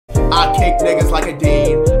I kick niggas like a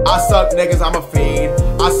dean. I suck niggas, I'm a fiend.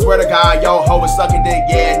 I swear to God, yo, ho is sucking dick,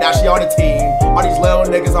 yeah, now she on the team. All these little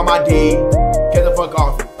niggas on my D. Get the fuck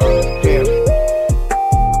off. Damn.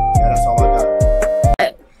 Yeah, that's all I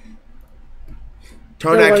got.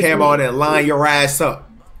 Turn that cam on and line your ass up.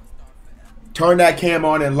 Turn that cam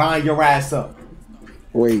on and line your ass up.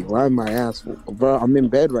 Wait, line my ass? Bro, I'm in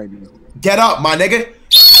bed right now. Get up, my nigga.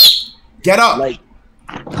 Get up. Like,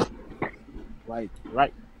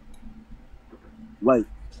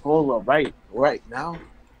 hold up, right now.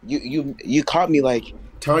 You caught me like.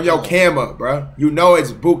 Turn your cam up, bro. You know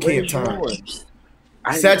it's boot camp time.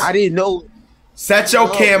 I didn't know. Set your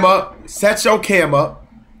cam up. Set your cam up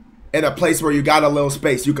in a place where you got a little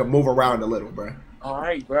space. You can move around a little, bro. All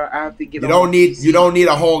right, bro. I have to get. You don't need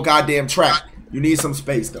a whole goddamn track. You need some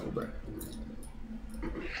space though, bro.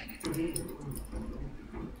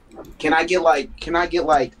 Can I get like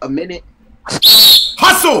a minute?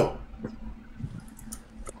 Hustle.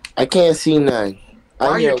 I can't see none. Why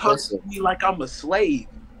are you talking to me like I'm a slave?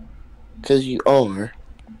 Cause you are.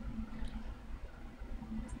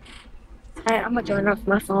 Alright, I'm gonna join off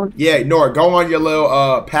my phone. Yeah, Nora, go on your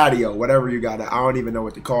little patio, whatever you got. I don't even know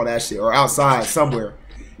what to call that shit. Or outside somewhere.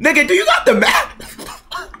 Nigga, do you got the map?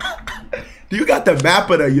 Do you got the map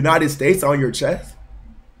of the United States on your chest?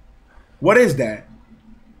 What is that?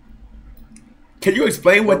 Can you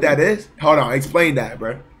explain what that is? Hold on, explain that,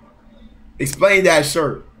 bro. Explain that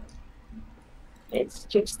shirt. It's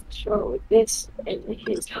just a shirt with this and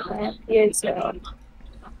his hat. Here's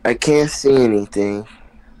I can't see anything.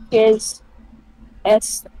 here's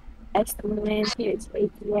S the man, here's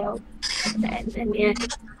ATL, and then yeah.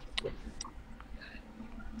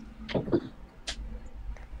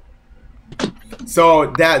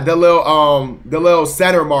 So that the little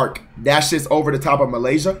center mark, that's just over the top of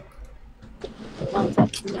Malaysia.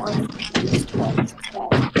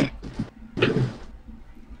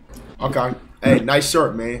 Okay. Hey, nice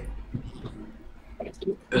shirt, man.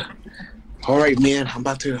 All right, man. I'm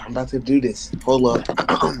about to do this. Hold up.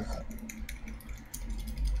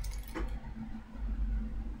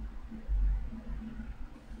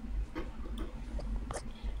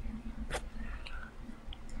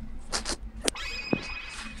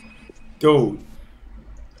 Dude.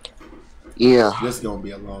 Yeah. This is gonna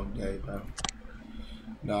be a long day, bro.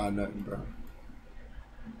 Nah, nothing, bro.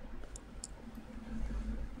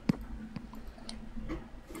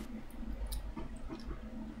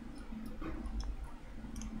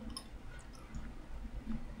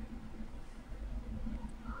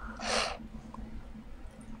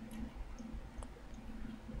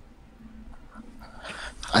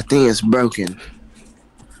 I think it's broken.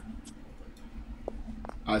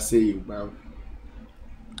 I see you, bro.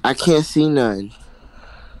 I can't see none.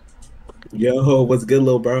 Yo, what's good,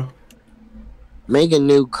 little bro? Make a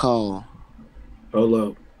new call. Hold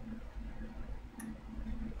up.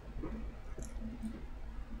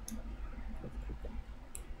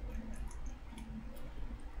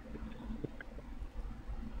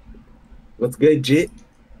 What's good, Jit?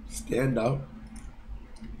 Stand up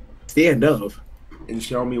Stand up. and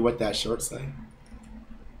show me what that shirt say.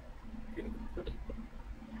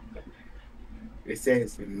 It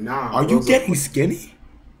says, nah. Are you getting skinny?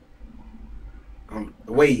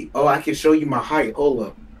 Wait. Oh, I can show you my height. Hold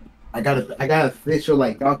up. I got a official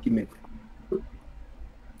like document.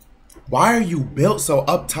 Why are you built so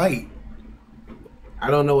uptight? I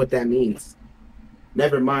don't know what that means.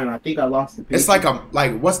 Never mind. I think I lost the picture. It's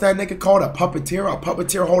like what's that nigga called? A puppeteer? A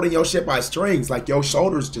puppeteer holding your shit by strings. Like your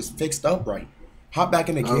shoulders just fixed up right. Hop back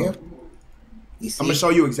in the cam. You see? I'm gonna show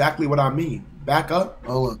you exactly what I mean. Back up.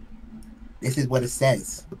 Oh, look. This is what it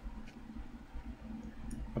says.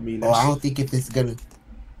 I mean, I don't think if it's gonna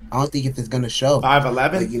show.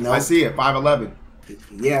 5'11"? You know? I see it. 5'11".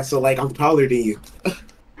 Yeah, so like I'm taller than you.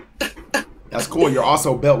 That's cool. You're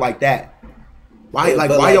also built like that. Why? Yeah, like,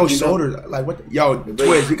 but, why like, your you know- shoulders? Like, what? Yo,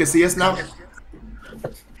 Twiz, you can see us now.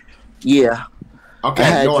 Yeah. I Okay,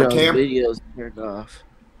 had no, your Cam. videos turned off.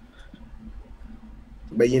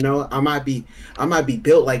 But you know, I might be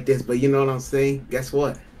built like this, but you know what I'm saying? Guess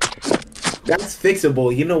what? That's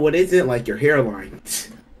fixable. You know what isn't? Like your hairline.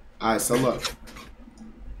 All right, so look,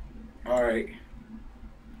 All right.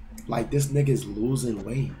 like this nigga's losing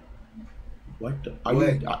weight. What?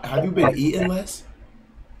 Have you been eating less?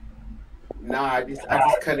 Nah, I just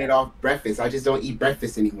cut it off breakfast. I just don't eat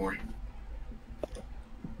breakfast anymore.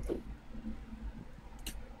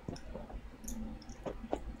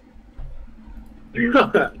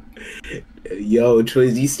 Yo,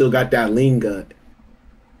 Twiz, you still got that lean gut.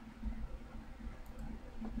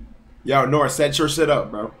 Yo, Nora, set your shit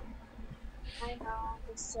up, bro. I know,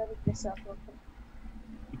 just setting this up real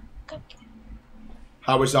quick.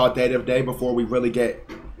 How was y'all day to day before we really get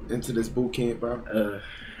into this boot camp, bro?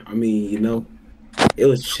 I mean, you know, it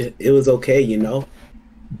was okay, you know.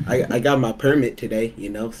 I got my permit today, you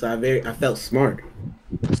know, so I felt smart.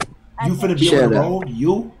 You finna be on the road?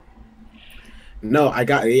 You? No, I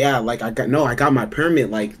got my permit,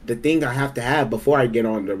 like the thing I have to have before I get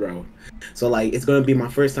on the road. So like it's gonna be my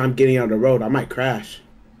first time getting on the road. I might crash.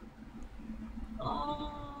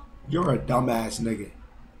 You're a dumbass nigga.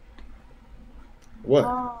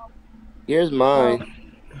 What? Here's mine.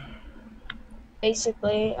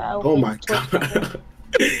 Basically, Oh my god.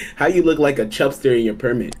 How you look like a chubster in your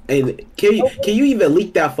permit? And can you even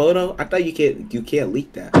leak that photo? I thought you can't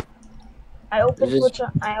leak that. I opened Twitch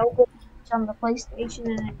on the PlayStation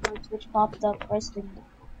and then Twitch popped up first thing.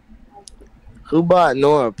 Who bought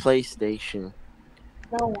Nora a PlayStation?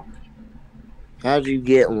 No one. How'd you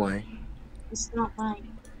get one? It's not mine.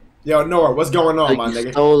 Yo, Nora, what's going on, my You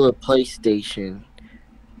nigga? stole a PlayStation.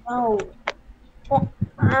 No.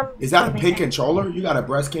 Is that a pink controller? You got a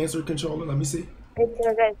breast cancer controller? Let me see. It's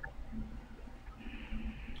okay.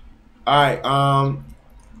 Alright,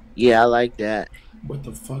 Yeah, I like that. what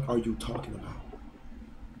the fuck are you talking about?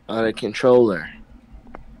 On a controller.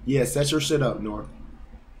 Yeah, set your shit up, Nora.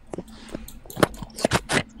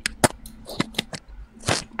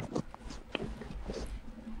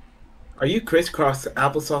 Are you crisscross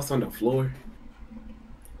applesauce on the floor?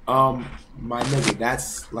 My nigga,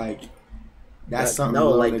 that's something no,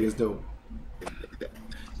 little like- niggas do.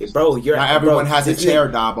 Bro, Not everyone has a chair,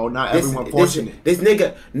 Dabo. Not everyone fortunate. This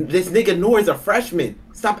nigga Noor is a freshman.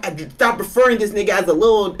 Stop referring this nigga as a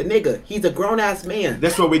little nigga. He's a grown ass man.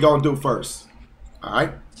 This what we gonna do first.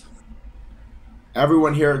 Alright?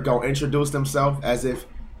 Everyone here gonna introduce themselves as if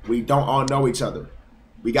we don't all know each other.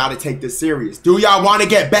 We gotta take this serious. Do y'all wanna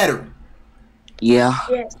get better? Yeah.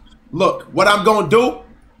 Yes. Look, what I'm gonna do,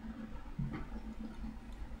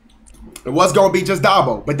 it was gonna be just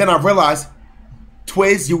Dabo, but then I realized,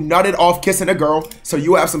 Twiz, you nutted off kissing a girl, so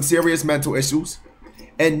you have some serious mental issues.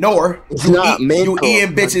 And Nor, It's not mental. you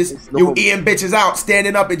eating bitches out,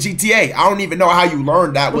 standing up in GTA. I don't even know how you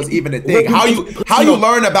learned that was even a thing. How you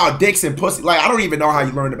learn about dicks and pussy? Like I don't even know how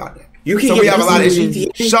you learned about that. So we have a lot of issues.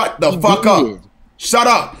 Shut the fuck up. Shut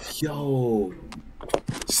up. Yo.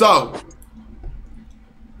 So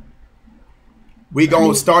we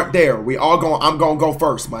gonna start there. I'm gonna go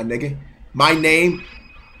first, my nigga. My name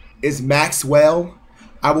is Maxwell.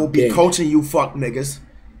 I will be coaching you fuck niggas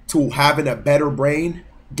to having a better brain,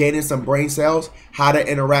 gaining some brain cells, how to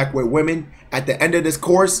interact with women. At the end of this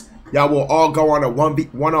course, y'all will all go on a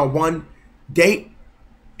one-on-one date,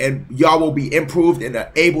 and y'all will be improved and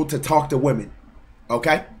able to talk to women.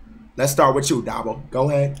 Okay? Let's start with you, Dabo.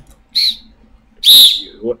 Go ahead.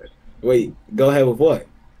 Wait, go ahead with what?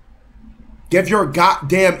 Give your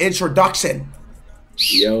goddamn introduction.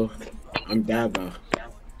 Yo, I'm Dabo.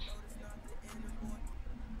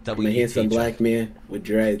 I'm a handsome black man with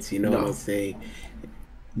dreads, you know what I'm saying?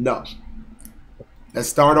 No. Let's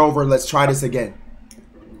start over. Let's try this again.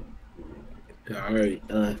 All right.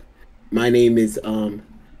 My name is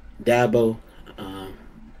Dabo,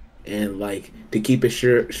 and like to keep it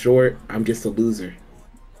short, I'm just a loser.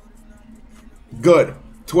 Good.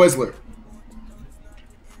 Twizzler.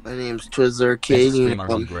 My name's Twizzler King.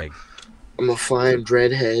 I'm a fine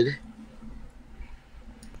dreadhead.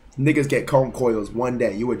 Niggas get comb coils one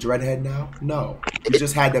day. You a dreadhead now? No. You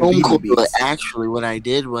just had them Comb BB coil, beats. actually, what I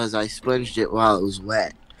did was I sponged it while it was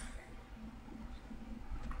wet.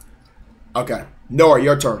 Okay. Nora,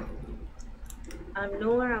 your turn. I'm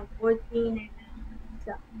Nora, I'm 14 and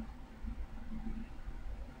so.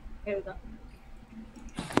 There we go.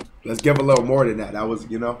 Let's give a little more than that. That was,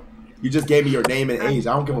 you know, you just gave me your name and age.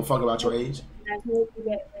 I don't give a fuck about your age. I'm here to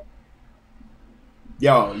get ripped.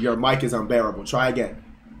 Yo, your mic is unbearable. Try again.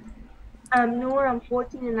 I'm Nora, I'm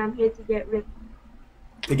 14 and I'm here to get ripped.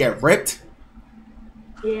 To get ripped?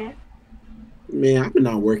 Yeah. Man, I'm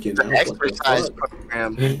not working now. Exercise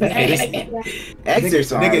program.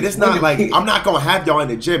 Exercise. Nigga, this not like, I'm not going to have y'all in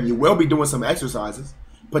the gym. You will be doing some exercises.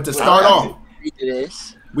 But to start off,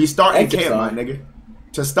 we start in camp, my nigga.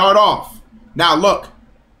 To start off. Now, look.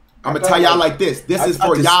 I'm going to tell y'all like this. This is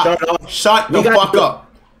for y'all. Shut the fuck up.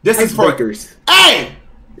 This is for... Hey!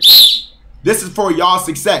 This is for y'all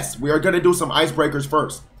success. We are going to do some icebreakers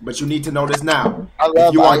first. But you need to know this now. I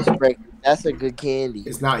love icebreakers. That's a good candy.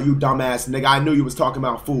 It's not you, dumbass nigga. I knew you was talking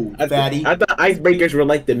about food, fatty. I thought icebreakers were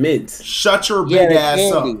like the mints. Shut your big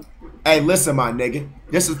ass up. Hey, listen, my nigga.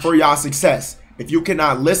 This is for y'all success. If you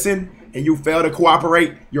cannot listen and you fail to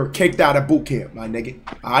cooperate, you're kicked out of boot camp, my nigga.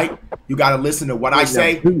 All right? You got to listen to what I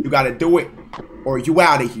say. You got to do it or you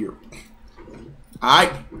out of here.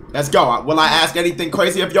 Alright, let's go. Will I ask anything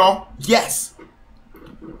crazy of y'all? Yes.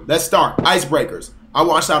 Let's start. Icebreakers. I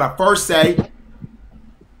want y'all to first say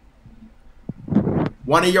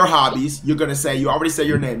one of your hobbies. You're gonna say, you already say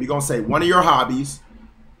your name. You're gonna say one of your hobbies.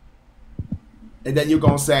 And then you're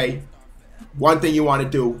gonna say one thing you want to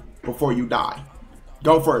do before you die.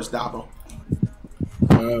 Go first, Dabo.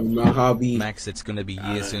 My hobby. Max, it's gonna be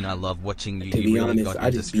years soon. I love watching you. To be honest,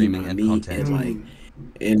 I just streaming and content.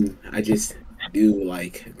 And I just do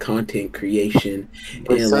like content creation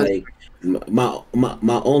and like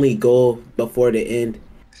my only goal before the end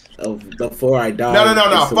of before I die.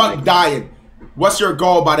 No. Fuck like, dying. What's your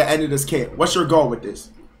goal by the end of this camp? What's your goal with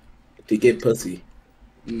this? To get pussy.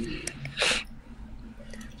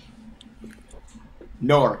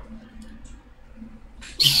 Nor.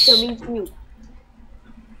 So me too.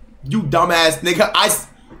 You dumbass nigga.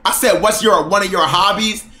 I said what's one of your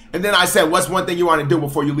hobbies, and then I said what's one thing you want to do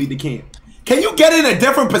before you leave the camp. Can you get in a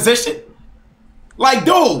different position? Like,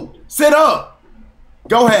 dude, sit up.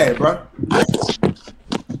 Go ahead, bro. My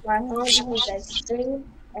hobby is I stream,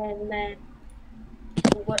 and then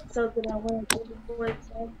what something I want to do before it's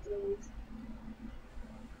done is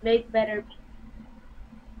make better.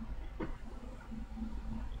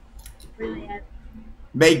 Really happy.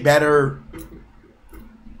 Make better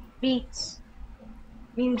Beats.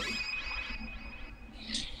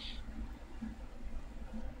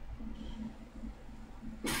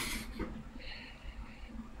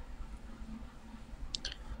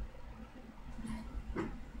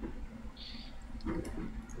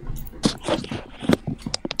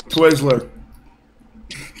 Twizzler.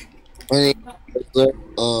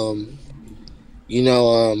 You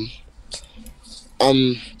know,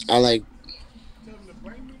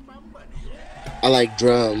 I like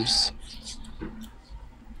drums.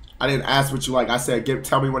 I didn't ask what you like. I said,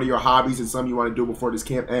 tell me one of your hobbies and something you want to do before this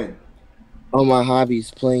camp ends. Oh, my hobby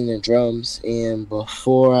is playing the drums, and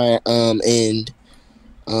before I end,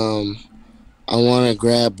 I want to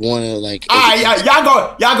grab one of like.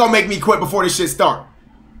 Y'all go make me quit before this shit start.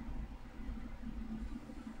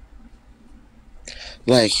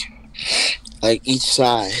 Like each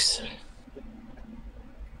size.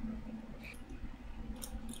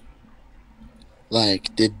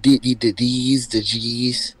 Like the D's, the G's, the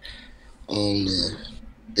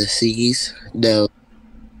C's, no.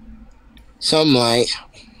 Something like.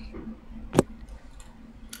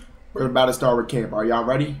 We're about to start with camp. Are y'all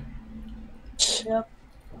ready? Yep.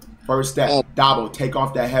 First step, Dabo, take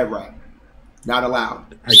off that head wrap. Not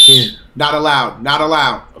allowed. I can't. Not allowed. Not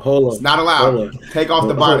allowed. Hold up. It's not allowed. Take off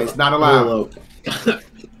the bonnet. It's not allowed.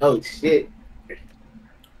 Oh shit.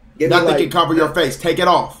 Nothing can cover your face. Take it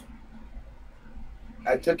off.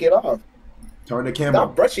 I took it off. Turn the camera.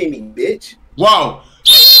 Stop brushing me, bitch. Whoa.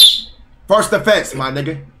 First offense, my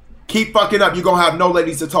nigga. Keep fucking up. You're gonna have no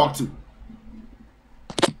ladies to talk to.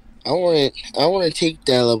 I want to take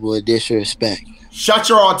that level of disrespect. Shut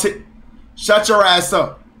your ass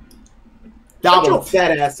up. Dabo. Shut your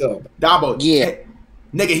fat ass up. Dabo. Yeah. Hey,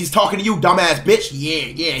 nigga, he's talking to you, dumbass bitch.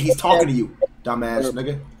 Yeah, he's talking to you, dumbass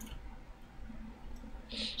nigga.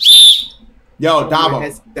 Yo, Dabo,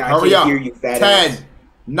 hurry up. 10,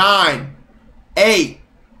 9, 8,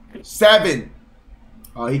 7.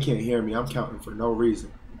 Oh, he can't hear me. I'm counting for no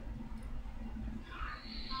reason.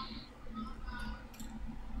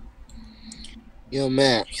 Yo,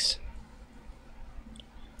 Max.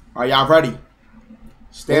 Are y'all ready?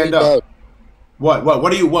 Stand up. What?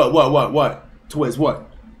 What are you? What? Twiz, what?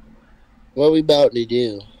 What we about to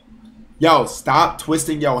do? Yo, stop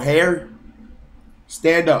twisting your hair.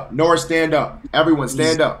 Stand up. Nora, stand up. Everyone,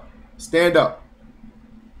 stand up. Stand up.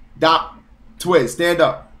 Doc, Twiz, stand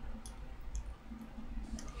up.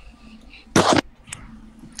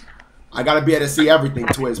 I gotta be able to see everything,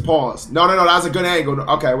 Twiz. Pause. No, that was a good angle.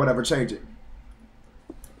 Okay, whatever, change it.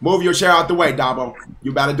 Move your chair out the way, Dabo.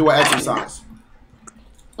 You about to do an exercise.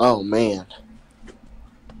 Oh, man.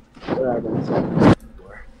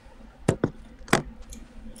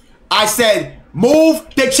 I said, move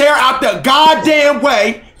the chair out the goddamn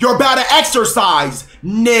way. You're about to exercise,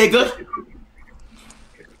 nigga.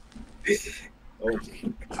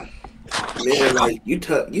 Man, like you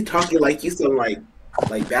talking like you some like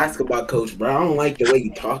basketball coach, bro. I don't like the way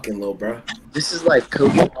you talking, little bro. This is like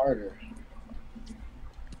Coach Carter.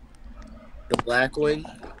 The black one.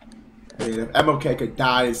 I mean, if MLK could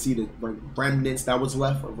die and see the remnants that was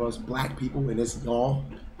left of us black people and it's y'all,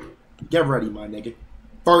 get ready, my nigga.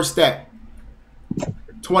 First step,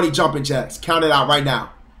 20 jumping jacks. Count it out right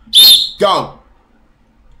now. Go.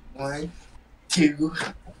 1, 2,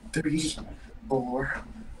 3, 4,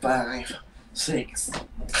 5, 6,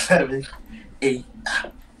 7, 8,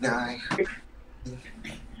 9,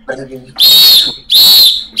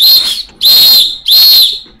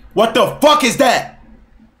 What the fuck is that?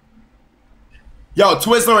 Yo,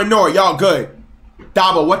 Twizzler and Nor, y'all good.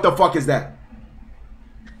 Dabo, what the fuck is that?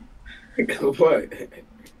 What?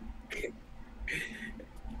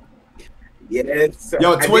 Yes.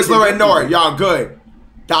 Yo, Twizzler and Nor, y'all good.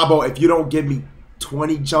 Dabo, if you don't give me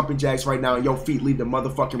 20 jumping jacks right now and your feet leave the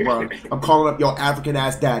motherfucking run, I'm calling up your African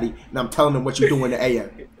ass daddy and I'm telling him what you do in the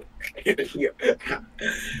AM.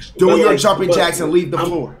 Do your jumping jacks and leave the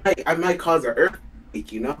floor. I might cause an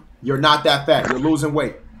earthquake, you know? You're not that fat. You're losing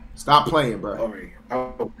weight. Stop playing, bro. All right.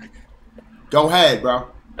 Oh. Go ahead, bro.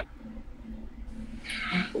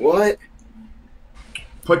 What?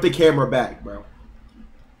 Put the camera back, bro.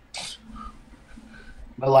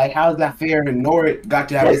 But like, how's that fair? And Nor got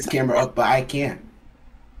to have his camera up, but I can't.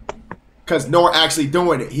 Because Nor actually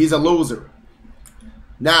doing it. He's a loser.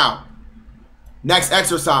 Now, next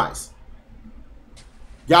exercise.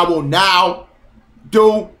 Y'all will now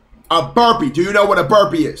do a burpee. Do you know what a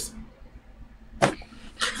burpee is?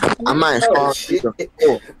 I might fall.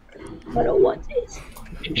 But what is?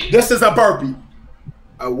 This is a burpee.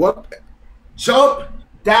 A what? Jump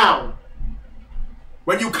down.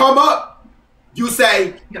 When you come up, you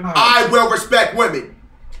say, I will respect women.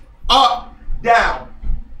 Up, down.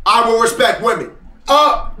 I will respect women.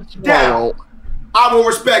 Up, down. I will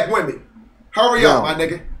respect women. Hurry up, my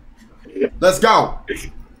nigga. Let's go.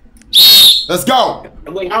 Let's go.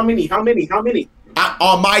 Wait, how many?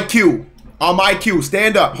 On my cue. On my cue.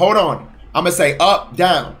 Stand up. Hold on. I'm going to say up,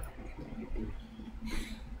 down.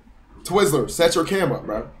 Twizzler, set your camera,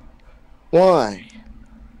 bro. Why?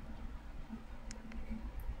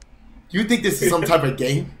 You think this is some type of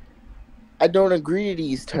game? I don't agree to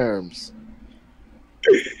these terms.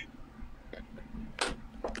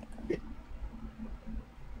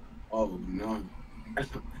 Oh, no.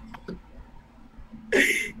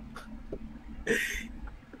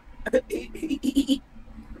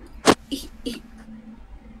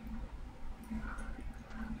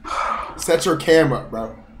 Set your camera,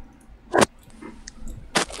 bro.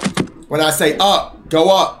 When I say up, go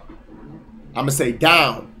up. I'm gonna say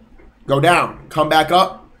down, go down. Come back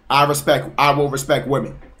up. I will respect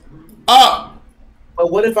women. Up.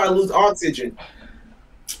 But what if I lose oxygen?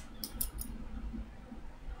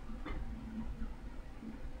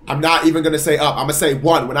 I'm not even gonna say up. I'm gonna say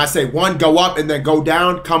one. When I say one, go up and then go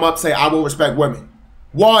down. Come up. Say I will respect women.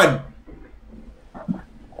 One.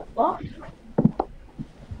 What?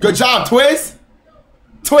 Good job, Twiz.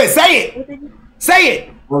 Twiz, say it. Say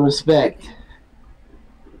it. Well, respect.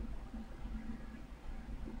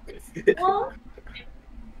 What?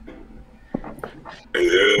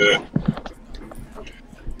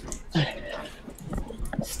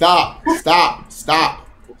 Stop. Stop. Stop.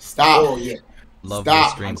 Stop. Oh, yeah. Love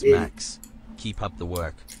Stop. your streams, Max. Keep up the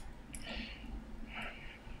work.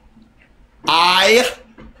 I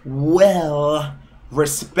will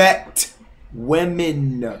respect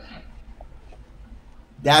women.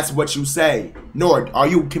 That's what you say. Nord, are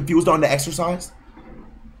you confused on the exercise?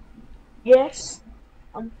 Yes.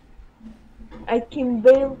 I can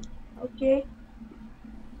barely. Okay.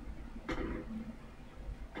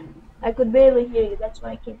 I could barely hear you. That's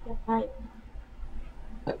why I kept quiet.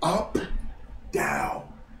 Up, down.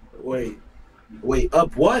 Wait,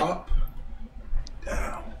 up what? Up,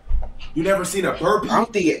 down. You never seen a burpee? I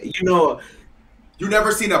don't think, you know, You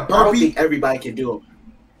never seen a I don't burpee? think everybody can do them.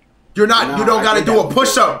 You're not. Nah, you don't I got to did do that a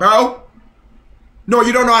push-up, bro. No,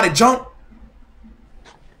 you don't know how to jump.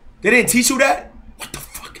 They didn't teach you that. What the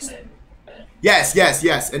fuck is that? Yes, yes,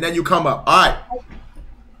 yes. And then you come up. All right.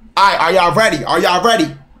 All right. Are y'all ready? Are y'all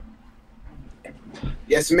ready?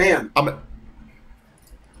 Yes, ma'am.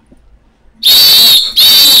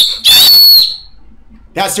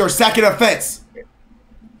 That's your second offense.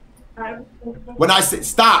 When I say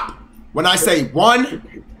stop, when I say one,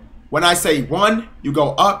 you go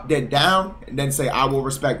up, then down, and then say I will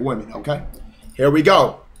respect women. Okay. Here we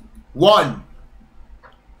go. One.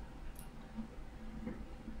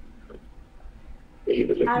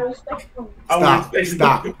 I respect them. Stop.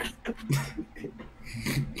 Stop.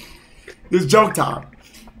 This joke time.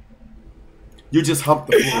 You just humped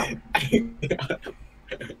the floor.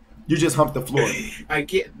 You just humped the floor. I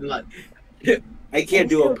can't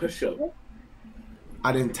do a push-up.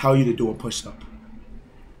 I didn't tell you to do a push-up.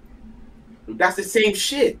 That's the same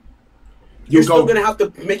shit. You You're still gonna have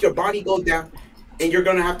to make your body go down, and you're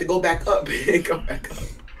gonna have to go back up and go back up.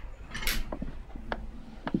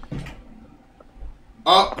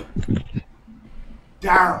 Up,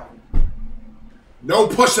 down. No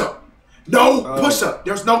push-up. No push-up.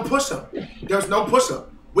 There's no push-up. There's no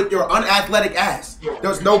push-up. With your unathletic ass.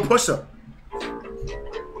 There's no push-up.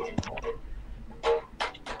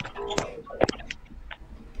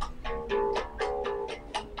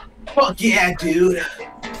 Fuck yeah, dude.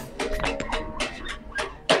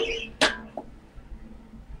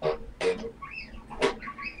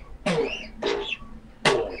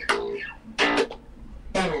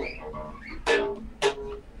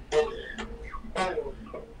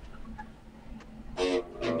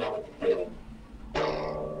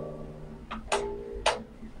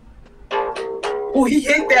 Oh, he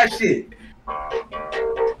hit that shit.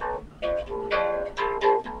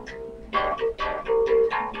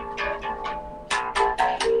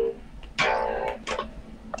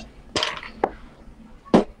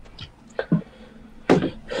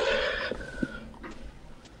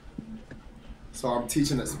 So I'm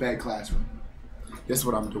teaching a sped classroom. This is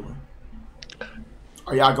what I'm doing.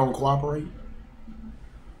 Are y'all gonna cooperate?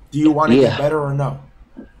 Do you want to get better or no?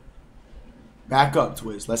 Back up,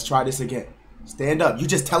 Twiz. Let's try this again. Stand up. You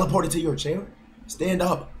just teleported to your chair? Stand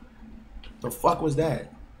up. The fuck was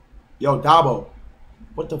that? Yo, Dabo.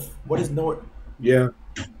 What is no? Yeah.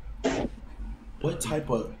 What type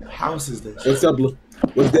of house is this? What's up,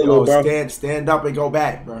 what's good, Yo, bro? stand up and go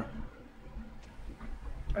back, bro.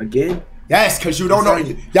 Again? Yes, because you don't know.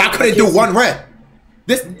 Y'all couldn't do one rep.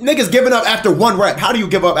 This nigga's giving up after one rep. How do you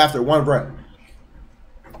give up after one rep?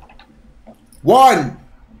 One.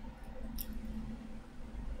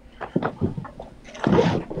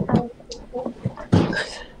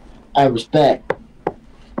 I respect.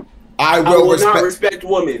 I will not respect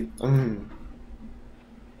women.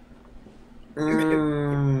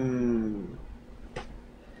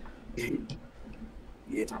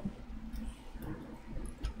 Yeah.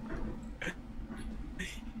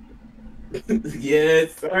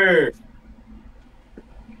 Yes, sir.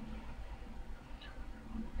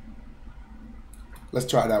 Let's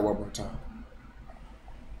try that one more time.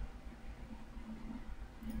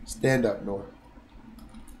 Stand up, Nora.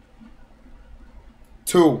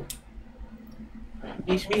 2.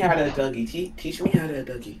 Teach me how to Dougie. Teach me how to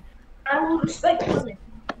Dougie. I will respect women.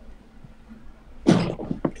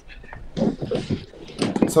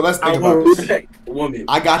 So let's think about this. Woman.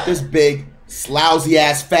 I got this big, lousy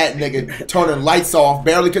ass fat nigga turning lights off,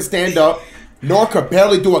 barely could stand up, nor could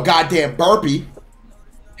barely do a goddamn burpee.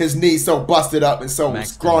 His knees so busted up and so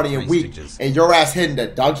scrawny and weak, and your ass hitting the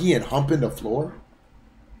Dougie and humping the floor,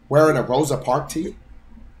 wearing a Rosa Parks tee.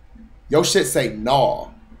 Your shit say nah.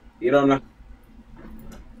 You don't know.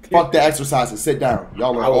 Fuck the exercises. Sit down.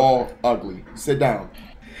 Y'all are all ugly. Sit down.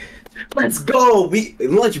 Let's go.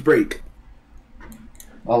 Lunch break.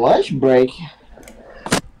 A lunch break?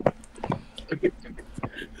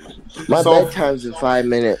 My bedtime's in 5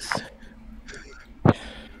 minutes.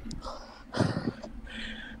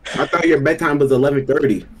 I thought your bedtime was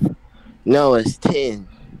 11:30. No, it's 10.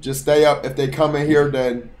 Just stay up. If they come in here,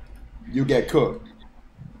 then you get cooked.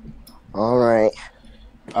 All right.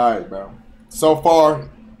 All right, bro. So far,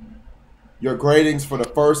 your gradings for the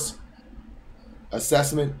first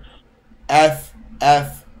assessment, F,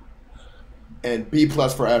 and B+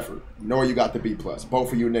 for effort. Nor you got the B+.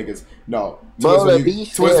 Both of you niggas. No.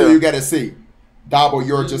 Twizzle, you get a C. Dobble,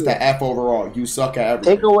 you're just an F overall. You suck at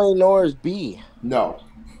everything. Take away Nora's B. No.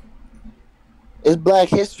 It's Black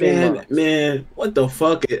History Month. Man, what the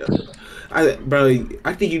fuck? Bro,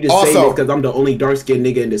 I think you just saying this because I'm the only dark-skinned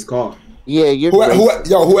nigga in this call. Yeah, you're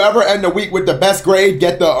whoever end the week with the best grade they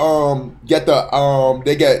get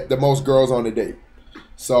the most girls on the date.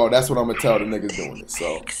 So that's what I'm gonna tell the niggas doing this.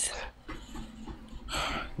 So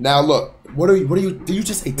now look, what are you do you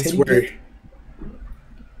just say titty pic?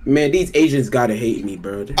 Man, these Asians gotta hate me,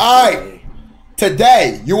 bro. Alright.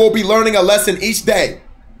 Today you will be learning a lesson each day.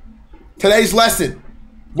 Today's lesson.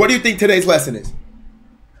 What do you think today's lesson is?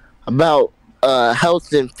 About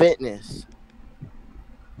health and fitness.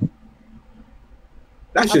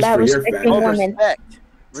 That's just for your family.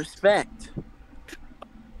 Respect.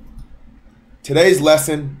 Today's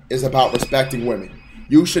lesson is about respecting women.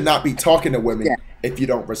 You should not be talking to women if you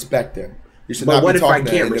don't respect them. You should not be talking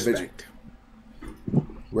to individuals.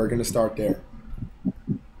 We're gonna start there.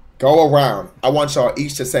 Go around. I want y'all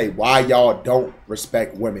each to say why y'all don't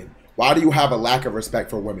respect women. Why do you have a lack of respect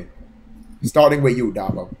for women? Starting with you,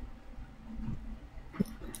 Dabo.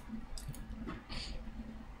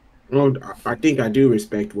 Well, I think I do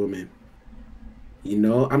respect women. You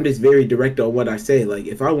know, I'm just very direct on what I say. Like,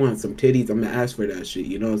 if I want some titties, I'm gonna ask for that shit.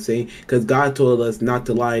 You know what I'm saying? Because God told us not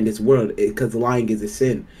to lie in this world, because lying is a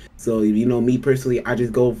sin. So, you know, me personally, I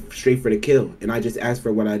just go straight for the kill, and I just ask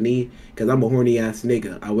for what I need, because I'm a horny ass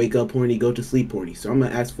nigga. I wake up horny, go to sleep horny. So I'm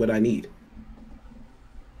gonna ask for what I need.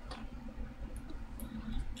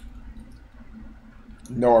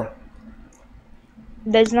 Nor.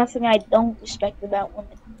 There's nothing I don't respect about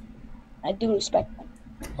women. I do respect them.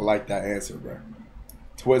 I like that answer, bro.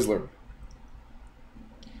 Twizzler.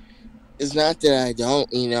 It's not that I don't,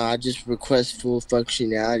 I just request full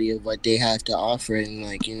functionality of what they have to offer, and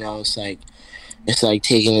it's like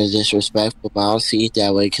taking a disrespectful. But I don't see it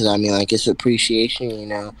that way because I mean, like, it's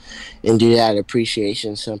appreciation, and do that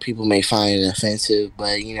appreciation. Some people may find it offensive,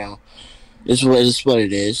 but it's what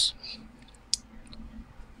it is.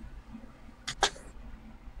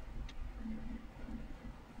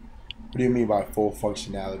 What do you mean by full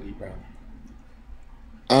functionality, bro?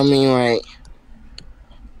 I mean, like,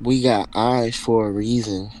 we got eyes for a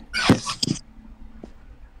reason.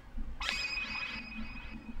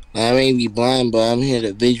 I may be blind, but I'm here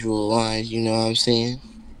to visualize, you know what I'm saying?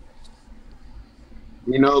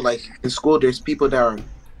 Like in school, there's people that are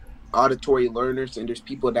auditory learners and there's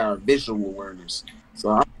people that are visual learners. So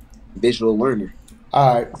I'm a visual learner.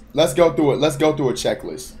 All right, let's go through it. Let's go through a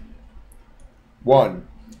checklist. 1,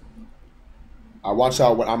 I want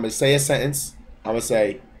y'all, when I'm going to say a sentence, I'm going to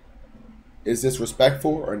say, is this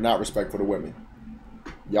respectful or not respectful to women?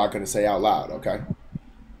 Y'all going to say out loud, okay?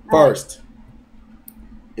 First,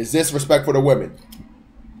 is this respectful to women?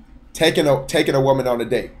 Taking a woman on a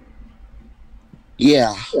date.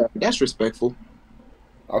 Yeah. That's respectful.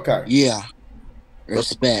 Okay. Yeah.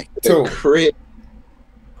 Respect. 2.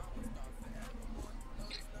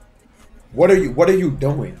 What are you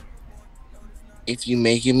doing? If you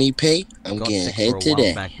making me pay, I'm Got getting sick head for a to while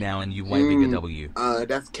that. back now and you way bigger W.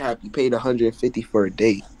 That's cap. You paid $150 for a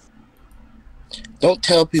date. Don't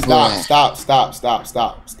tell people that.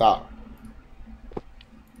 Stop.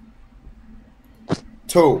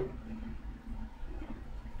 2,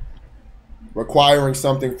 requiring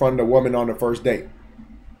something from the woman on the first date.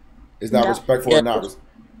 Is that respectful or not?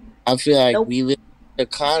 I feel like we live in the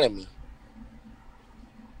economy.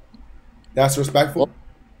 That's respectful?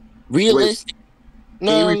 Realistic.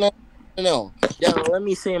 No. Yo, let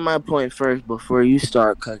me say my point first before you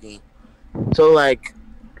start cooking. So, like,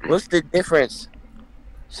 what's the difference?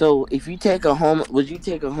 So, if you take would you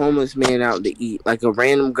take a homeless man out to eat? Like a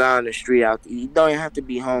random guy on the street out to eat? You don't have to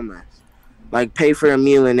be homeless. Like, pay for a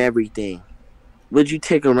meal and everything. Would you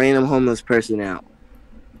take a random homeless person out?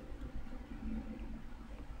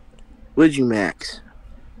 Would you, Max?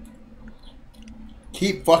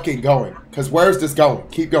 Keep fucking going. Because where's this going?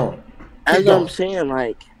 Keep going. As I'm saying,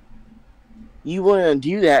 like, you wouldn't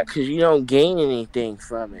do that because you don't gain anything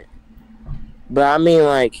from it. But I mean,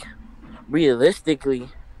 like, realistically,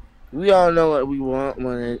 we all know what we want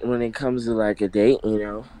when it comes to, like, a date,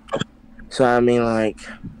 So, I mean, like,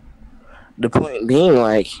 the point being,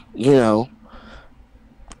 like,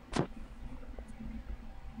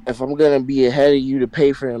 if I'm going to be ahead of you to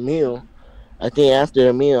pay for a meal, I think after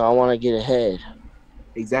the meal, I want to get ahead.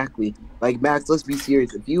 Exactly. Like, Max, let's be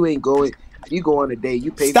serious. If you go on a date,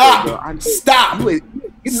 you pay Stop. for it, girl. Stop. You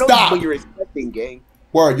know Stop. what you're expecting, gang.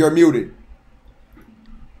 Word, you're muted.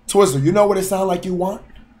 Twizzler, you know what it sounds like you want?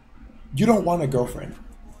 You don't want a girlfriend.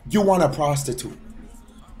 You want a prostitute.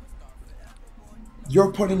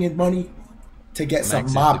 You're putting in money to get some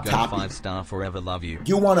Max mob is the go topping. 5-star forever love you.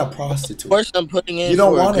 You want a prostitute. Of course, I'm putting in. You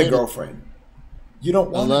don't for want a good. girlfriend. You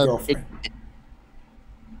don't want a girlfriend.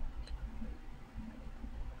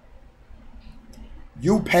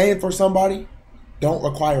 You paying for somebody don't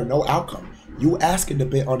require no outcome. You asking to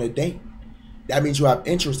be on a date. That means you have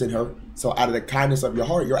interest in her. So out of the kindness of your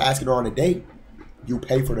heart, you're asking her on a date. You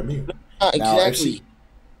pay for the meal. Now, Exactly.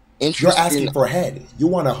 you're asking for head. You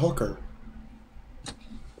want to hook her.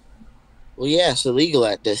 Well, yeah, it's illegal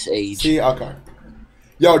at this age. See, okay.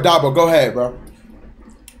 Yo, Dabo, go ahead, bro.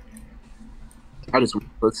 I just want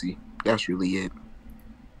pussy. That's really it.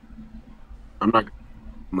 I'm not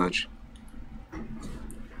much.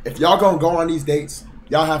 If y'all gonna go on these dates,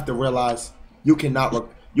 y'all have to realize you cannot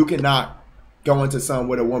go into something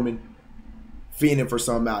with a woman fiending for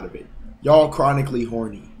something out of it. Y'all chronically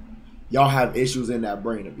horny. Y'all have issues in that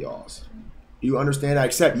brain of y'all's. You understand that?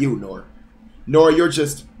 Except you, Nor. Nor, you're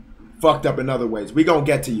just fucked up in other ways. We gonna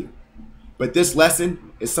get to you. But this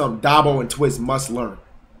lesson is something Dabo and Twist must learn.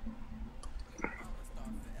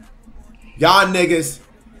 Y'all niggas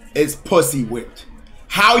is pussy whipped.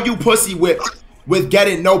 How you pussy whipped with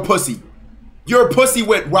getting no pussy? You're pussy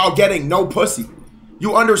whipped while getting no pussy.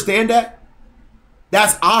 You understand that?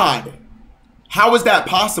 That's odd. How is that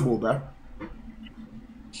possible, bro?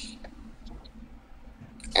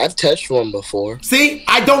 I've touched one before. See,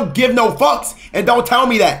 I don't give no fucks, and don't tell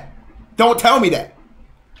me that. Don't tell me that.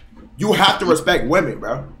 You have to respect women,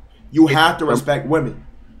 bro. You have to respect women.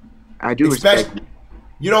 I do respect.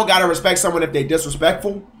 You don't gotta respect someone if they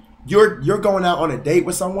disrespectful. You're going out on a date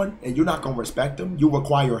with someone and you're not gonna respect them. You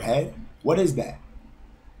require head. What is that?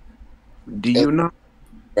 Do you know?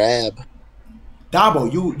 Grab.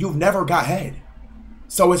 Dabo, you've never got head,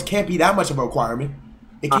 so it can't be that much of a requirement.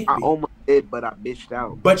 It can't I be. almost did, but I bitched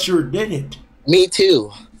out. But you didn't. Me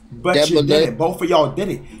too. But you didn't. Both of y'all did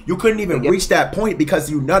it. You couldn't even reach that point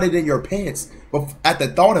because you nutted in your pants at the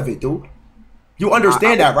thought of it, dude. You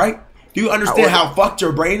understand that, right? Do you understand how fucked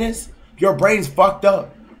your brain is? Your brain's fucked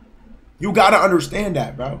up. You gotta understand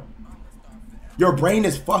that, bro. Your brain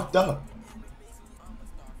is fucked up.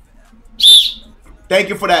 Thank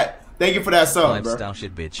you for that. Thank you for that sub, bro. Lifestyle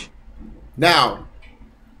shit, bitch. Now,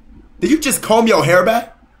 did you just comb your hair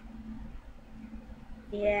back?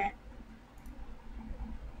 Yeah.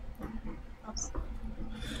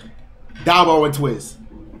 Dabo and Twiz.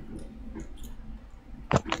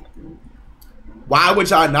 Why would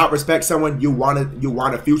y'all not respect someone you want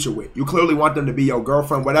a future with? You clearly want them to be your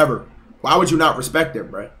girlfriend, whatever. Why would you not respect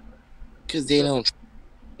them, bro? Because they don't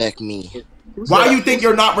respect me. Why you think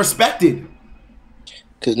you're not respected?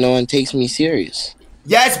 Because no one takes me serious.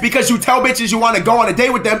 Yes, because you tell bitches you want to go on a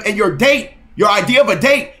date with them, and your idea of a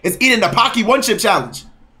date is eating the Pocky One Chip Challenge.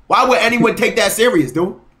 Why would anyone take that serious,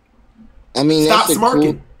 dude? I mean, stop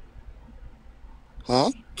smirking.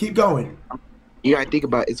 Huh? Keep going. You gotta think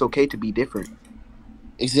about it. It's okay to be different.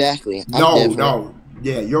 Exactly. No.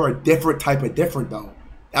 Yeah, you're a different type of different, though.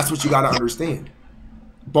 That's what you gotta understand.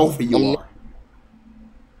 Both of you are.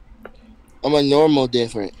 I'm a normal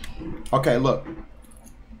different. Okay, look.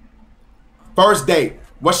 First date.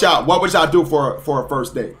 What would y'all do for a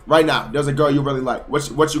first date? Right now, there's a girl you really like.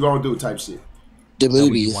 What you gonna do type shit? The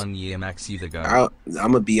movies. 1 year max you the go. I'm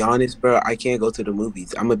gonna be honest, bro. I can't go to the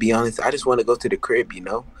movies. I'm gonna be honest. I just want to go to the crib. You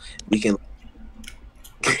know, we can.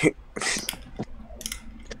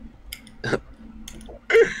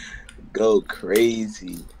 Go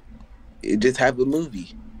crazy. Just have a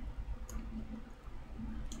movie.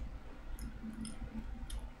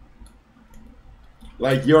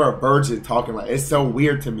 Like you're a virgin talking like it's so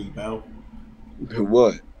weird to me, bro.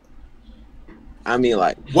 What? I mean,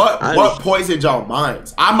 like what poisoned y'all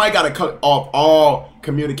minds? I might gotta cut off all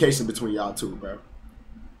communication between y'all two, bro.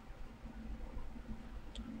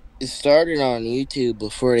 It started on YouTube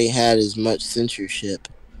before they had as much censorship.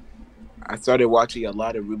 I started watching a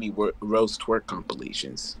lot of Ruby Rose twerk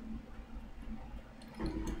compilations.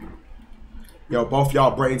 Yo, both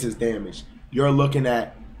y'all brains is damaged. You're looking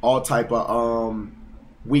at all type of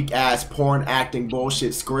weak ass porn acting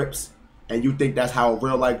bullshit scripts, and you think that's how a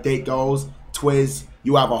real life date goes. Twiz,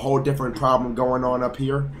 you have a whole different problem going on up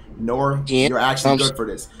here. Nora, you're actually good for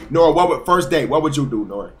this. Nora, first date, what would you do,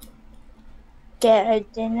 Nora? Get her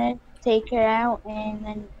dinner, take her out, and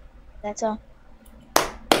then that's all.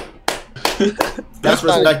 That's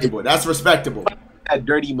respectable. That's respectable. That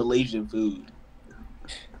dirty Malaysian food.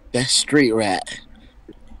 That's street rat.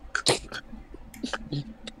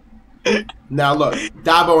 Now look,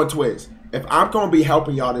 Dabo and Twiz, if I'm gonna be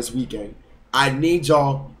helping y'all this weekend, I need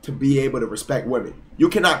y'all to be able to respect women. You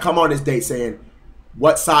cannot come on this date saying,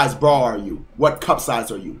 what size bra are you? What cup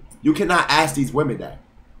size are you? You cannot ask these women that.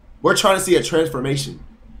 We're trying to see a transformation.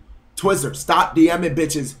 Twizzler, stop DMing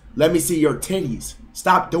bitches. Let me see your titties.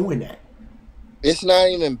 Stop doing that. It's not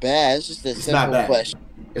even bad. It's just a simple question.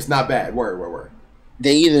 It's not bad. Word.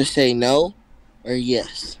 They either say no or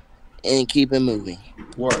yes and keep it moving.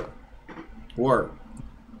 Word.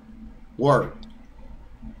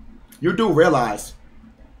 You do realize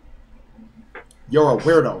you're a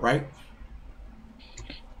weirdo, right?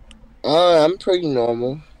 I'm pretty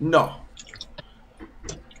normal. No.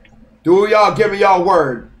 Do y'all give me y'all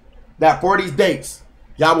word that for these dates,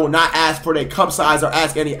 y'all will not ask for their cup size or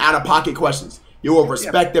ask any out-of-pocket questions. You will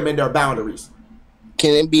respect them in their boundaries.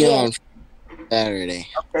 Can it be on Saturday?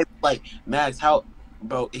 Okay, like, Max,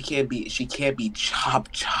 bro, it can't be, she can't be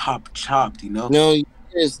chopped, you know? No,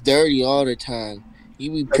 it's dirty all the time. You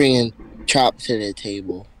be bringing chopped to the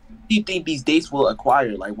table. What do you think these dates will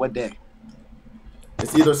acquire? Like, what day?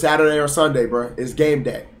 It's either Saturday or Sunday, bro. It's game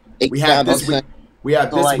day. We have this week. We have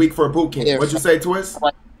this week for a boot camp. What'd you say, Twist?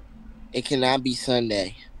 It cannot be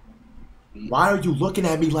Sunday. Why are you looking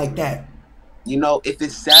at me like that? You know, if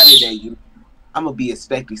it's Saturday, I'm gonna be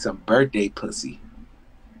expecting some birthday pussy.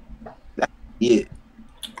 That's it.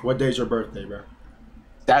 What day's your birthday, bro?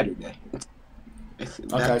 Saturday.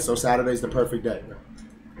 Okay, so Saturday's the perfect day, bro.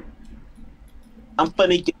 I'm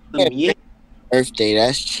gonna get some birthday.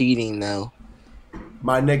 That's cheating, though.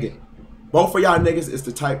 My nigga, both of y'all niggas is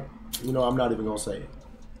the type. You know, I'm not even gonna say it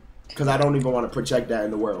because I don't even want to project that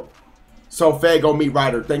in the world. So, Fago Meat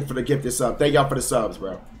Rider, thanks for the gift this sub. Thank y'all for the subs,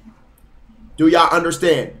 bro. Do y'all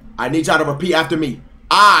understand? I need y'all to repeat after me.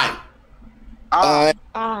 I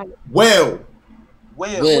will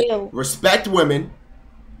respect women.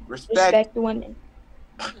 Respect women.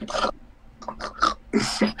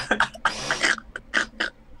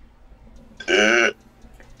 I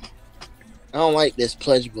don't like this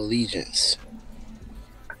Pledge of Allegiance.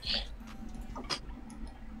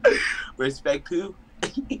 Respect who?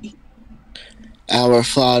 Our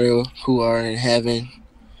Father who art in heaven,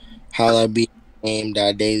 hallowed be thy name,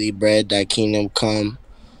 thy daily bread, thy kingdom come,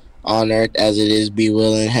 on earth as it is be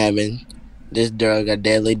will in heaven. This drug our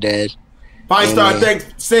daily dead. Fine Star, thanks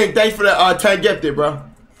for the 10 gifted, bro.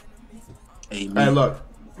 Amen. Hey, look.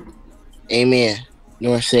 Amen.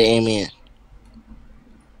 Nor say amen.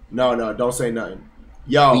 No, don't say nothing.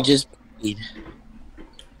 Yo. We just prayed.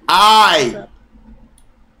 I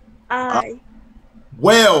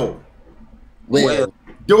will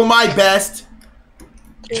do my best.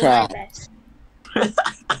 Try.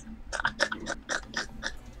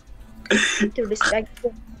 To respect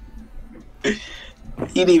them.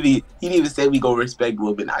 He didn't even say we gonna respect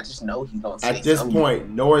women. I just know he's gonna say At this something. point,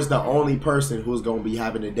 Nora's the only person who's gonna be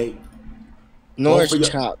having a date. Nor's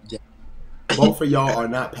chopped. Both of y'all are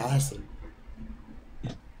not passing.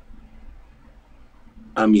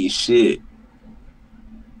 I mean, shit.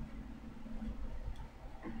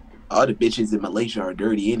 All the bitches in Malaysia are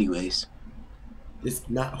dirty, anyways. It's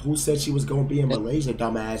not. Who said she was gonna be in Malaysia,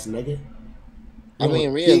 dumbass nigga? I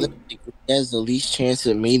mean, realistically, there's the least chance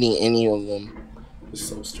of meeting any of them. It's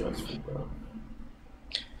so stressful, bro.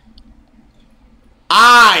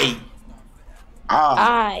 I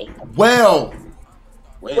will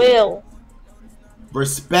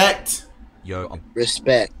respect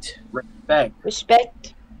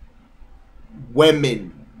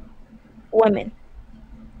women.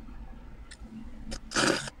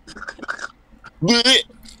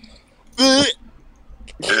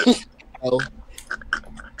 Oh.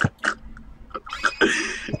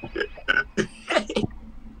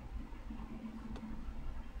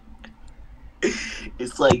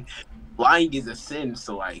 It's like lying is a sin,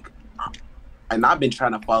 so like, and I've been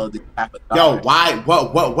trying to follow the path of God. Yo, why?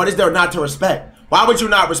 What is there not to respect? Why would you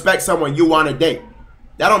not respect someone you want to date?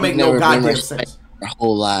 That don't make no goddamn sense. Our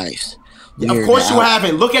whole lives. Yeah, of course you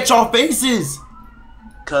haven't. Look at y'all faces.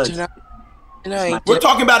 Cause we're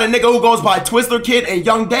talking about a nigga who goes by Twizzler Kid and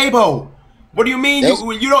Young Dabo. What do you mean?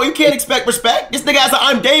 You can't expect respect. This nigga has a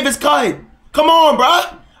I'm Davis cut. Come on,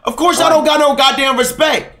 bruh. Of course I don't got no goddamn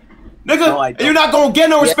respect, nigga. No, you're not gonna get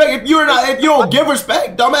no respect if you don't give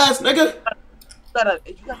respect, dumbass nigga.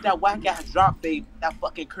 You got that whack ass drop fade, that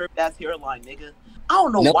fucking curved ass hairline, nigga. I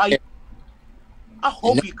don't know why. I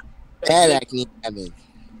hope you. Bad acne, Evan.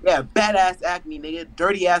 Yeah, badass acne, nigga.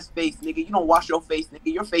 Dirty ass face, nigga. You don't wash your face,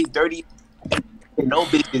 nigga. Your face dirty. No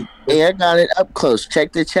bitches. Hey, I got it up close.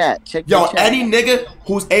 Check the chat. Any nigga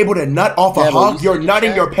who's able to nut off a hug, you're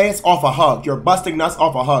nutting your pants off a hug. You're busting nuts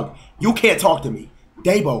off a hug. You can't talk to me.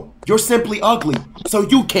 Dabo, you're simply ugly, so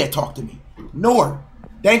you can't talk to me. Nor,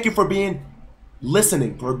 thank you for being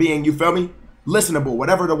listening, for being, you feel me? Listenable,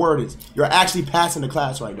 whatever the word is. You're actually passing the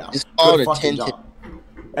class right now. It's all good fucking job.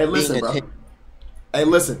 Hey, listen, bro. Hey,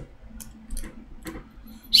 listen.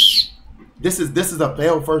 This is a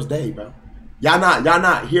failed first day, bro. Y'all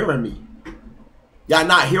not hearing me. Y'all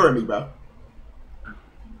not hearing me, bro.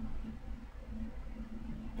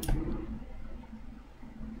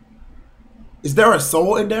 Is there a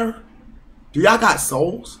soul in there? Do y'all got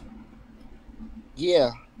souls?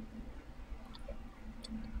 Yeah.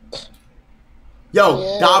 Yo,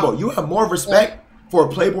 yeah. Dabo, you have more respect for a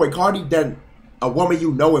Playboy Cardi than a woman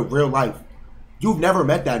you know in real life. You've never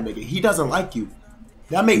met that nigga. He doesn't like you.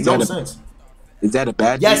 That makes no sense. Is that a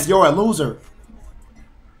bad thing? Yes, you're a loser.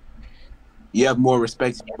 You have more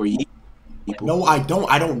respect for you people. No, I don't.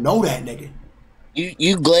 I don't know that nigga.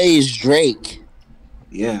 You glazed Drake.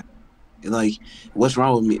 Yeah. And like, what's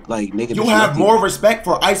wrong with me? Like, nigga, you have more respect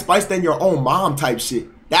for Ice Spice than your own mom type shit.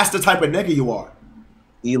 That's the type of nigga you are.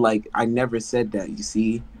 See, like, I never said that, you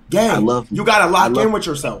see? Gang, you gotta lock in with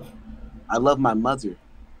yourself. I love my mother.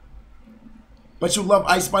 But you love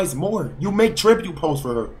Ice Spice more. You make tribute posts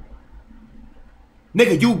for her.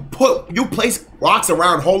 Nigga, you place rocks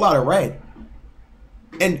around a whole lot of red.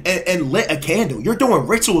 And lit a candle. You're doing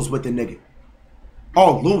rituals with the nigga.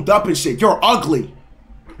 All lubed up and shit. You're ugly.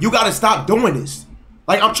 You gotta stop doing this.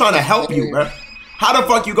 Like, I'm trying to help you, bro. How the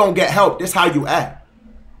fuck you gonna get help? This how you act.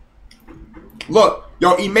 Look,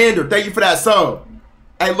 yo, Emander, thank you for that sub.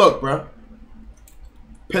 Hey, look, bro.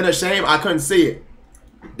 Pin of shame, I couldn't see it.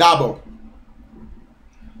 Dabo.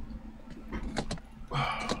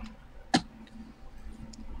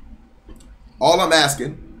 All I'm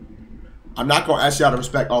asking, I'm not gonna ask y'all to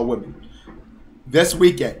respect all women. This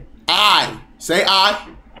weekend, I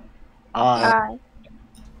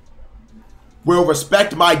will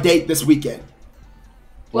respect my date this weekend.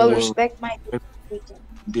 Will respect my date. weekend.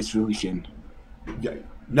 This weekend. Yeah.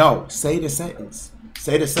 No, say the sentence.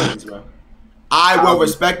 Say the sentence, bro. I will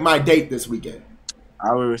respect my date this weekend.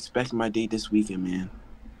 I will respect my date this weekend, man.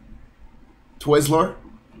 Twizzler.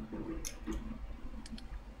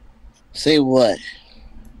 Say what?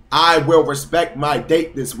 I will respect my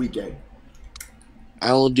date this weekend.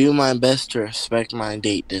 I will do my best to respect my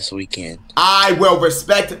date this weekend. I will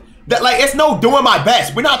respect that. Like, it's no doing my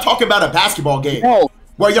best. We're not talking about a basketball game No.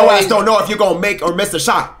 where your ass don't know if you're gonna make or miss a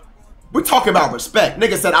shot. We're talking about respect.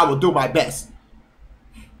 Nigga said I will do my best.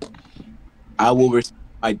 I will respect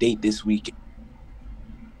my date this weekend.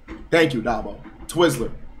 Thank you, Dabo.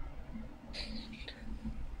 Twizzler.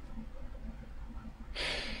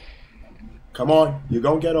 Come on, you're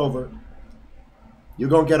gonna get over it. You're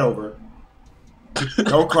gonna get over it.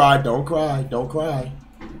 Don't cry, don't cry, don't cry.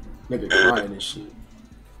 Nigga crying and shit.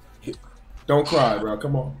 Don't cry, bro.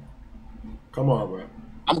 Come on. Come on, bro.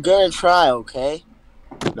 I'm gonna try, okay?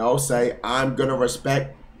 No, say, I'm gonna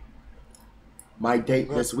respect my date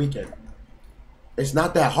this weekend. It's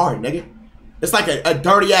not that hard, nigga. It's like a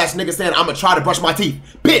dirty ass nigga saying, I'm gonna try to brush my teeth.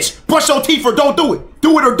 Bitch, brush your teeth or don't do it.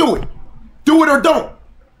 Do it or do it. Do it or don't.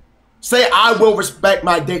 Say, I will respect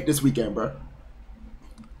my date this weekend, bro.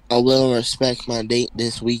 I will respect my date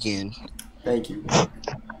this weekend. Thank you.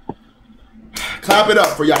 Clap it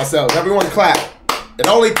up for yourselves. Everyone clap. It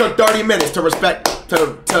only took 30 minutes to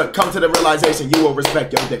come to the realization you will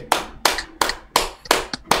respect your date.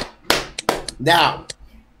 Now,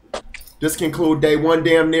 this concludes day one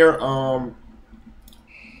damn near.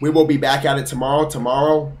 We will be back at it tomorrow.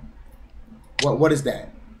 Tomorrow, what is that?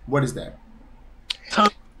 What is that?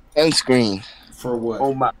 Sunscreen. For what?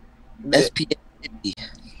 Oh my. SPF 50.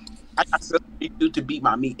 I got something to do to beat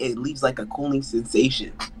my meat. It leaves like a cooling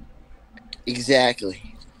sensation.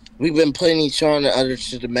 Exactly. We've been putting each on the other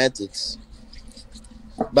to the methods.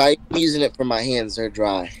 By using it for my hands, they're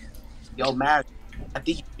dry. Yo, Matt, I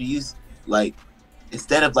think you should use, like,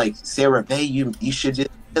 instead of like CeraVe, you should just,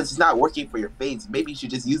 because it's not working for your face, maybe you should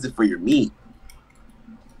just use it for your meat.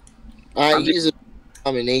 I use a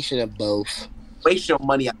combination of both. Waste your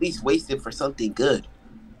money, at least waste it for something good.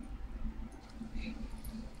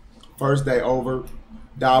 First day over.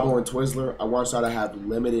 Dabble and Twizzler, I want y'all to have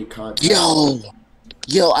limited content.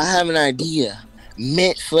 Yo, I have an idea.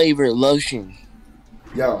 Mint flavored lotion.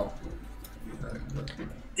 Yo.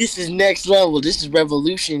 This is next level. This is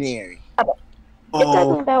revolutionary. You're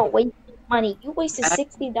talking about wasting money. You wasted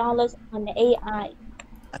 $60 on the AI.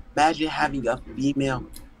 Imagine having a female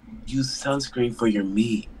use sunscreen for your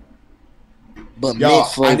meat. But yo,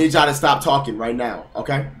 I need y'all to stop talking right now,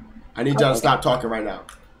 okay? I need y'all to stop talking right now.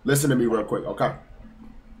 Listen to me real quick, okay?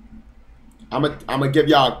 I'm gonna give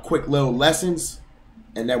y'all quick little lessons,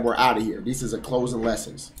 and then we're out of here. These is a closing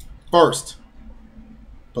lessons. First,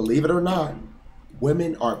 believe it or not,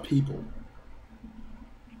 women are people.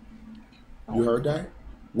 You heard that?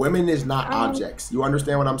 Women is not objects. You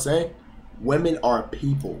understand what I'm saying? Women are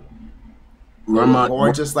people.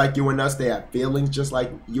 Born just like you and us. They have feelings just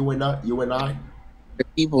like you and I. They're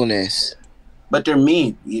peopleness. But they're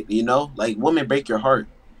mean, you know? Like, women break your heart.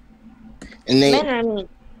 And Men are mean.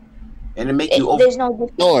 And it makes you over. There's no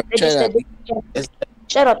difference.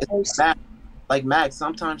 Shut up, please. Like, Max,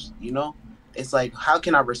 sometimes, you know, it's like, how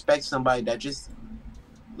can I respect somebody that just,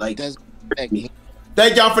 like, doesn't respect me?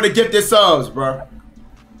 Thank y'all for the gifted subs, bro.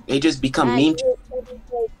 They just become mean.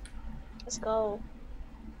 Let's go.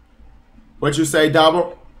 What you say,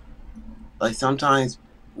 Dabble? Like, sometimes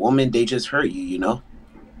women, they just hurt you, you know?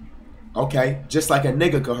 Okay, just like a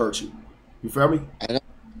nigga could hurt you. You feel me? I don't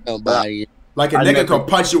know nobody. Like a nigga could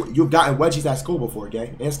punch you. You've gotten wedgies at school before,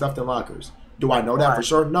 gang, and stuffed in lockers. Do I know that for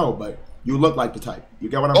sure? No, but you look like the type. You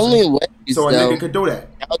get what I'm saying? Wedgies, so a nigga could do that.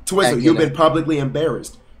 Twizzle, you've been publicly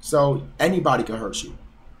embarrassed. So anybody could hurt you.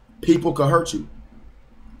 People could hurt you.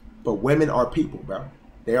 But women are people, bro.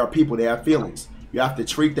 They are people. They have feelings. You have to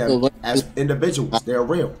treat them as individuals. They're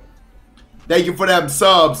real. Thank you for them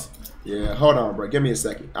subs. Yeah, hold on, bro. Give me a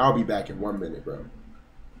second. I'll be back in 1 minute, bro.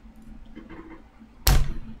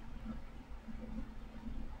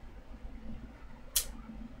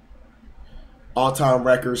 All-time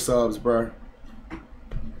record subs, bro.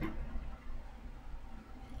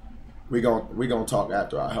 We gonna talk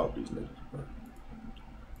after I help these niggas, bro.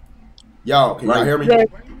 Yo, can y'all hear me?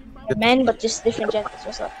 Men, but just different genders.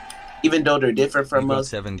 What's up? Even though they're different from us,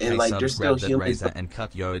 7K and like they're still humans, and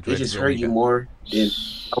cut your they just hurt you more than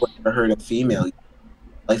I would ever hurt a female.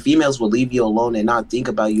 Like, females will leave you alone and not think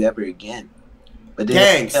about you ever again. But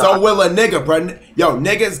then, gang, so will a nigga, bro. Yo,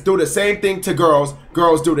 niggas do the same thing to girls.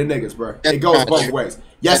 Girls do to niggas, bro. It goes both ways.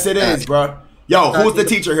 Yes, it is, bro. Yo, who's the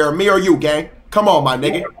teacher here? Me or you, gang? Come on, my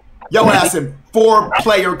nigga. Yo ass in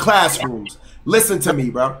 4-player classrooms. Listen to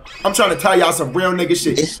me, bro. I'm trying to tell y'all some real nigga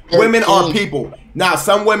shit. Women are people. Now,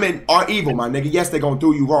 some women are evil, my nigga. Yes, they're gonna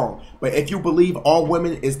do you wrong. But if you believe all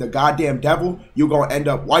women is the goddamn devil, you're gonna end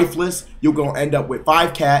up wifeless. You're gonna end up with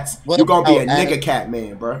 5 cats. You're gonna be a nigga cat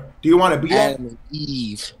man, bro. Do you want to be that? Adam and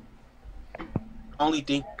Eve. Only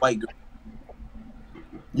thing white girl.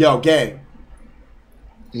 Yo, gang.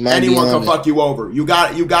 Anyone can fuck you over. You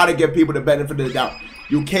gotta give people the benefit of the doubt.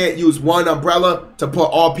 You can't use one umbrella to put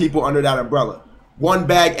all people under that umbrella. One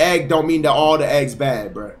bag egg don't mean that all the eggs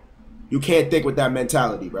bad, bro. You can't think with that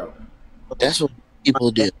mentality, bro. That's what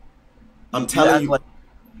people do. I'm telling you.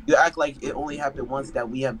 You act like it only happened once that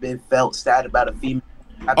we have been felt sad about a female.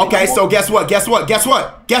 Okay, so guess what? Guess what? Guess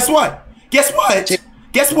what? Guess what? Guess what?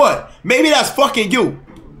 Guess what? Maybe that's fucking you.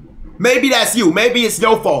 Maybe that's you. Maybe it's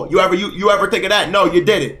your fault. You ever think of that? No, you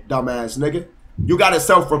did it, dumbass nigga. You gotta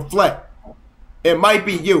self-reflect. It might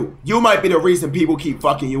be you. You might be the reason people keep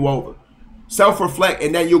fucking you over. Self-reflect,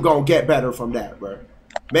 and then you gonna get better from that, bro.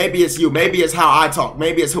 Maybe it's you. Maybe it's how I talk.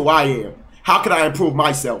 Maybe it's who I am. How can I improve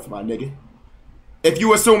myself, my nigga? If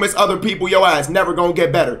you assume it's other people, your ass never gonna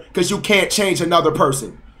get better, because you can't change another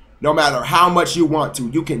person. No matter how much you want to.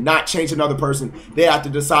 You cannot change another person. They have to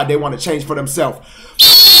decide they want to change for themselves.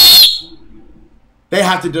 They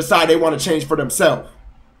have to decide they want to change for themselves.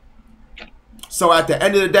 So at the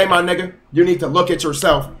end of the day, my nigga, you need to look at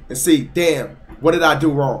yourself and see, damn, what did I do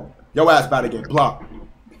wrong? Your ass about to get blocked.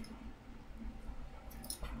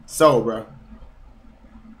 So, bro.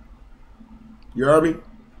 You heard me?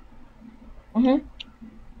 Mm-hmm.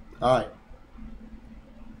 All right.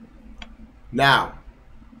 Now,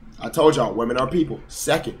 I told y'all, women are people.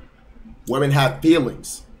 Second, women have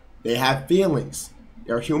feelings. They have feelings.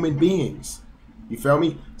 They're human beings. You feel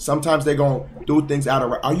me? Sometimes they're going to do things out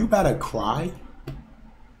of... Are you about to cry?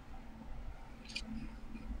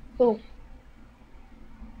 Cool.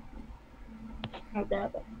 My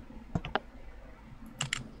dad.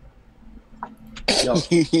 Yo,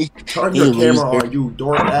 turn your camera on, you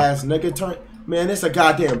dork ass nigga. Turn, man, it's a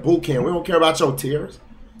goddamn boot camp. We don't care about your tears.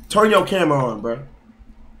 Turn your camera on, bro.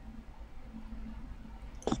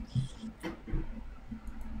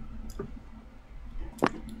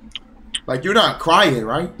 Like, you're not crying,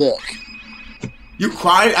 right? Look. You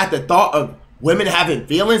crying at the thought of women having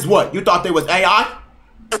feelings? What? You thought they was AI?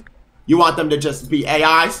 You want them to just be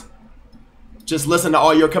AIs? Just listen to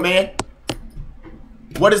all your command?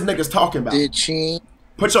 What is niggas talking about? Did she?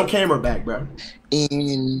 Put your camera back, bro.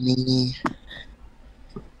 In me.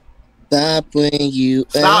 Stop when you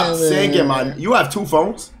Stop singing, man. You have 2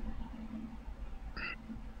 phones?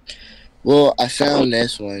 Well, I found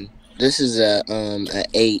this one. This is a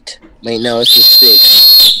 8. Wait, no, it's a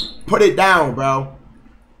 6. Put it down, bro.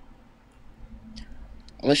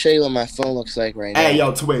 I'm gonna show you what my phone looks like right now. Hey,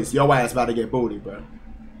 yo, Twiz, your ass about to get booty, bro.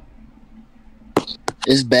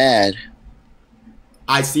 It's bad.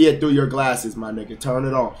 I see it through your glasses, my nigga. Turn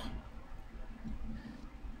it off.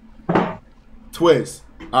 Twiz.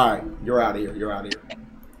 All right, you're out of here. You're out of here.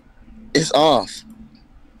 It's off.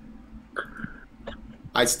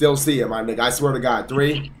 I still see it, my nigga. I swear to God.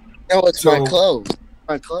 3. No, it's 2. my clothes.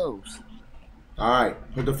 My clothes. All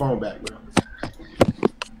right, put the phone back, bro.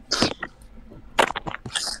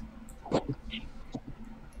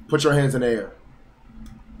 Put your hands in the air.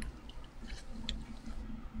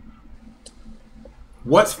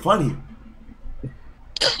 What's funny?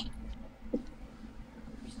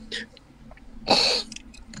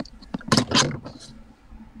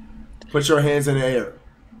 Put your hands in the air.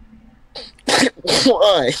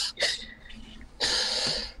 Why?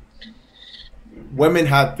 Women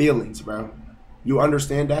have feelings, bro. You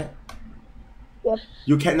understand that? Yep.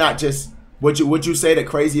 You cannot just... Would you say the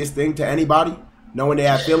craziest thing to anybody? Knowing they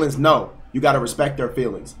have feelings? No. You got to respect their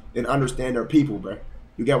feelings and understand their people, bro.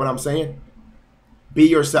 You get what I'm saying? Be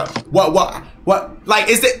yourself. What? Like,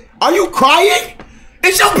 is it... Are you crying?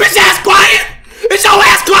 Is your bitch ass crying? Is your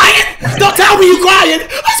ass crying? Don't tell me you crying.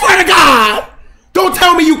 I swear to God. Don't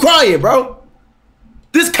tell me you crying, bro.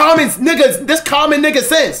 This common nigga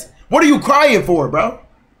sense. What are you crying for, bro?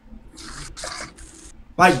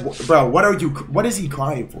 Like, bro, what is he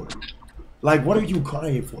crying for? Like, what are you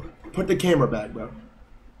crying for? Put the camera back, bro.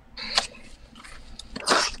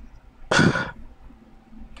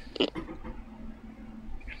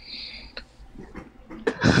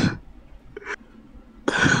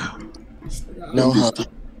 No,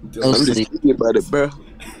 I'm just thinking about it, bro.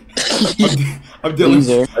 I'm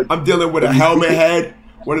dealing with a helmet head,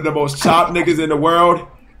 one of the most chopped niggas in the world,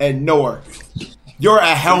 and Noor. You're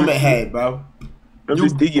a helmet head, bro. I'm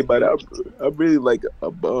just thinking about it. I'm really like a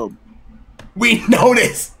bum. We know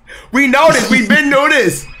this. We know this. We've been doing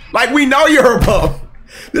this. Like, we know you're a bum.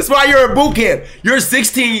 This is why you're at boot camp. You're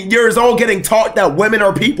 16 years old getting taught that women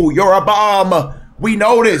are people. You're a bum. We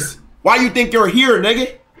know this. Why you think you're here,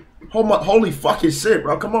 nigga? Holy fucking shit,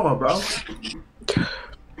 bro. Come on, bro.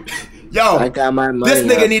 Yo, I got my money this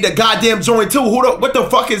nigga up. need a goddamn joint too. What the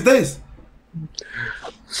fuck is this?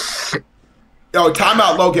 Yo, time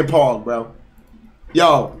out Logan Paul, bro.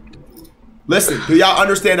 Yo, listen, do y'all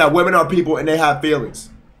understand that women are people and they have feelings?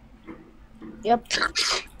 Yep.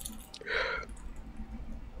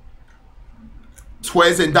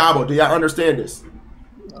 Twiz and Dabo, do y'all understand this?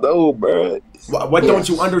 No, bro. What don't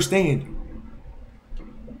you understand?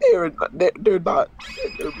 They're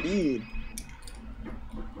mean.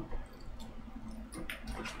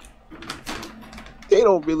 They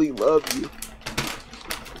don't really love you.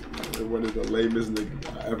 They're one of the lamest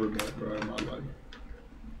niggas I ever met, bro, in my life.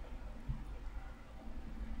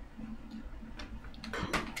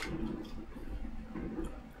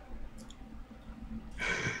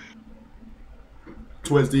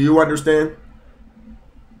 Twiz, do you understand?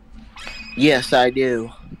 Yes, I do.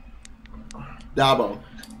 Dabo.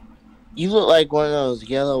 You look like one of those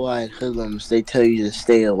yellow-eyed hoodlums they tell you to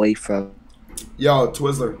stay away from. Yo,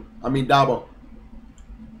 Dabo.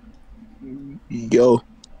 Yo.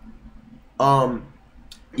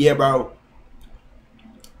 Yeah, bro.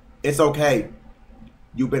 It's okay.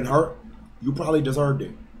 You've been hurt. You probably deserved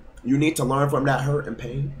it. You need to learn from that hurt and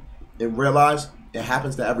pain and realize it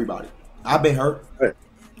happens to everybody. I've been hurt.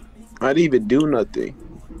 I didn't even do nothing.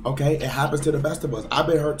 Okay, it happens to the best of us. I've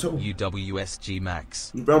been hurt too. UWSG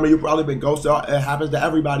Max. You feel me? You probably been ghosted. It happens to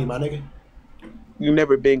everybody, my nigga. You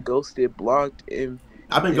never been ghosted, blocked, and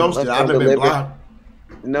I've been ghosted. I haven't been blocked.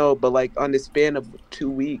 No, but like on the span of 2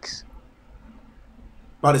 weeks.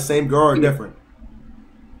 By the same girl or different?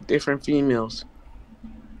 Different females.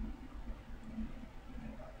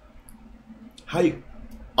 How you?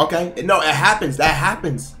 Okay, no, it happens. That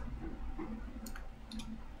happens.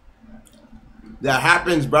 That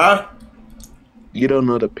happens, bro. You don't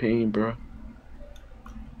know the pain, bro.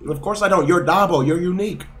 Of course I don't. You're Dabo. You're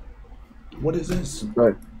unique. What is this?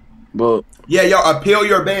 But yeah, yo, appeal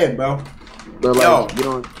your band, bro. But like, yo. you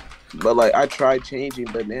don't. But like, I tried changing,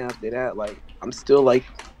 but then after that, like, I'm still like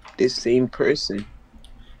this same person.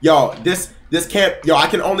 Yo, this can't. Yo, I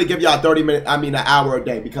can only give y'all 30 minutes. I mean, an hour a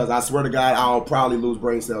day because I swear to God, I'll probably lose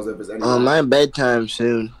brain cells if it's anything. My bedtime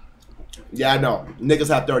soon. Yeah, I know. Niggas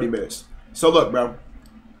have 30 minutes. So look, bro.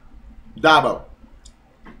 Dabo,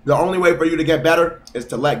 the only way for you to get better is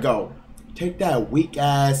to let go. Take that weak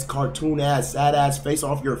ass, cartoon ass, sad ass face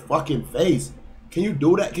off your fucking face. Can you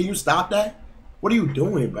do that? Can you stop that? What are you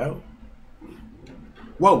doing, bro?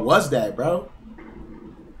 What was that, bro?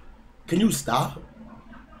 Can you stop?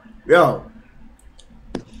 Yo.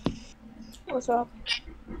 What's up?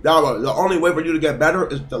 Dabo, the only way for you to get better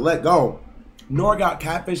is to let go. Nor got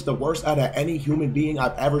catfish the worst out of any human being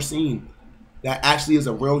I've ever seen that actually is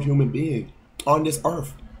a real human being on this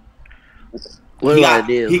earth. What do I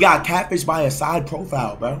do? He got catfished by a side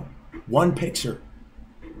profile, bro. One picture.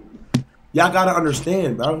 Y'all gotta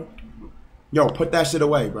understand, bro. Yo, put that shit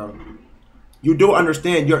away, bro. You do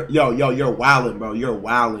understand you're wilding, bro. You're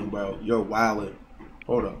wilding, bro. You're wilding.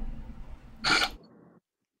 Hold up.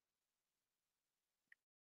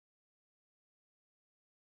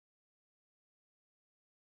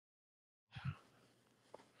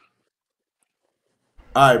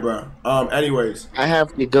 All right, bro. Anyways, I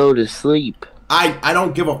have to go to sleep. I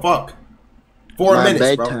don't give a fuck. 4 My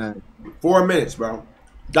minutes, bedtime. bro. 4 minutes, bro.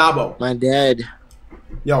 Dabo. My dad.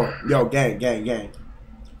 Yo, gang.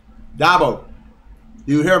 Dabo,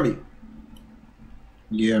 do you hear me?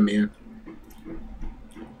 Yeah, man.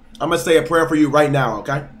 I'm gonna say a prayer for you right now,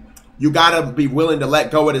 okay? You gotta be willing to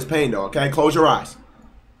let go of this pain, though, okay? Close your eyes.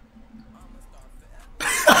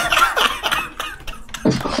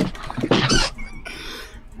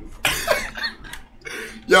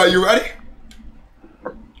 Yo, you ready?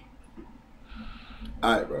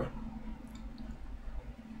 All right, bro.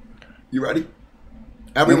 You ready?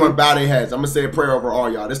 Everyone bow their heads. I'm going to say a prayer over all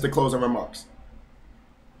y'all. This is the closing remarks.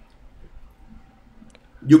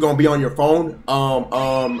 You going to be on your phone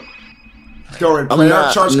during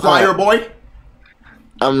prayer, church choir, boy?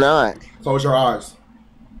 I'm not. Close your eyes.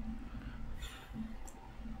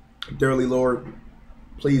 Dearly Lord,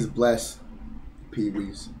 please bless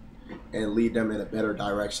PEEWEEs and lead them in a better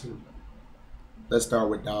direction. Let's start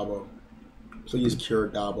with Dabo. Please cure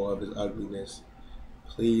Dabo of his ugliness.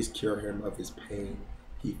 Please cure him of his pain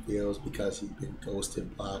he feels because he's been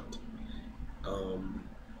ghosted, blocked,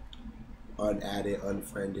 unadded,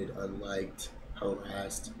 unfriended, unliked,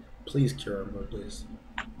 harassed. Please cure him of this.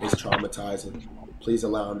 It's traumatizing. Please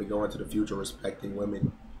allow him to go into the future respecting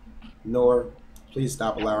women Nor, please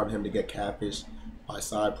stop allowing him to get catfished by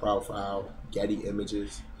side profile, Getty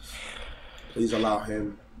images. Please allow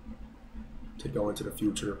him to go into the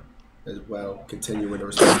future as well, continuing the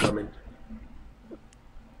respect coming.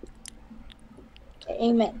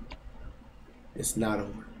 Amen. It's not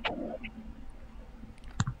over.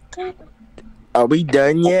 Are we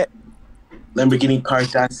done yet? Lamborghini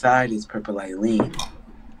parked outside is purple like lean.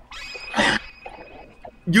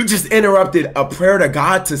 You just interrupted a prayer to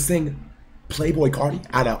God to sing Playboy Cardi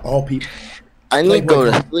out of all people. I need to go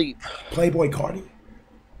to sleep. Playboy Cardi?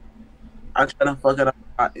 I'm trying to fuck it up.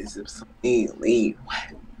 It's lean.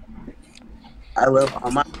 I love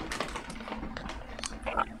all my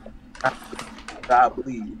God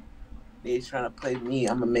bleed. They're trying to play me.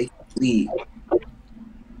 I'm gonna make it bleed.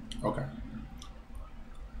 Okay.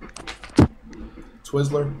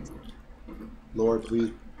 Twizzler, Lord,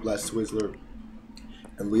 please bless Twizzler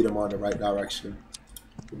and lead him on the right direction,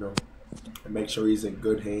 you know, and make sure he's in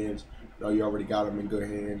good hands. I know you already got him in good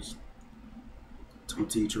hands. 2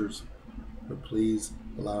 teachers, but please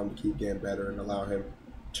allow him to keep getting better and allow him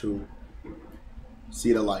to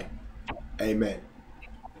see the light. Amen.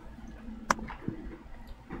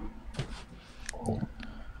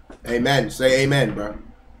 Amen. Say amen, bro.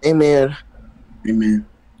 Amen. Amen.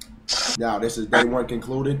 Now, this is day 1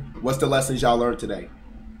 concluded. What's the lessons y'all learned today?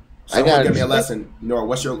 I Someone got give me a lesson.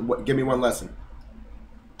 Nora, give me one lesson.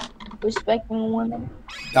 Respecting women.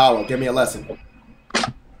 Dalo, give me a lesson.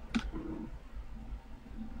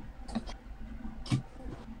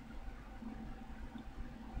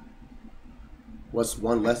 What's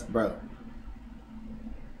one lesson, bro?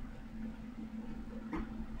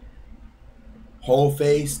 Whole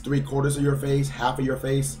face, 3/4 of your face, half of your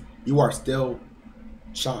face, you are still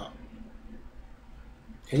shy.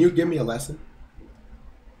 Can you give me a lesson?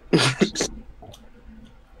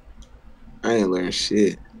 I ain't learned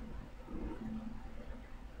shit.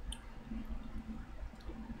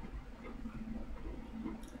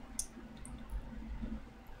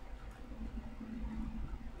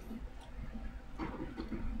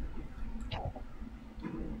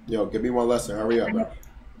 Yo, give me one lesson. Hurry up, bro.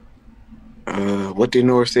 What did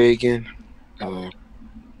Nora say again?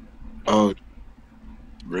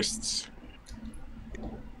 Wrists.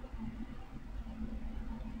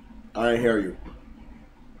 I didn't hear you.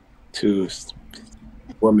 To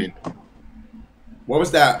woman. What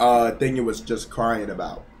was that thing you was just crying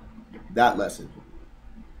about? That lesson.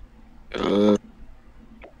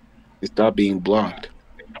 Stop being blocked.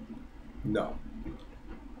 No.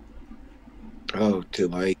 Oh, to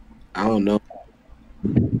like, I don't know.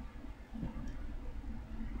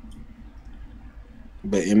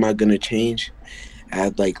 But am I gonna change?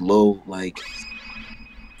 Add like low, like,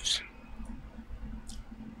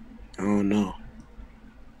 I don't know.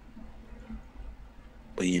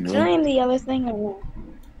 But you know, Doing the other thing or no?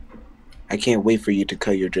 I can't wait for you to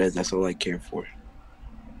cut your dreads. That's all I care for.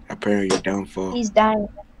 I pray on your downfall. He's dying.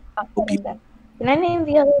 Can I name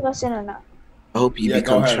the other lesson or not? I hope you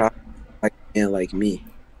become child like a man like me.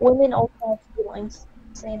 Women also have feelings.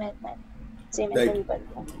 Same as men. Same as everybody.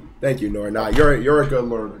 Thank you, Nora. Nah, you're a good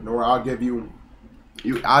learner, Nora. I'll give you.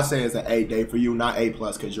 I say it's an A day for you, not A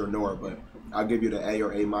plus because you're Nora, but I'll give you the A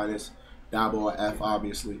or A minus. Dabble or F,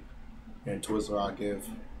 obviously, and Twizzler I'll give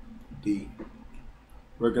D.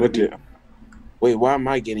 We're gonna. Wait, why am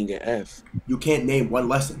I getting an F? You can't name one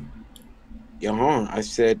lesson. I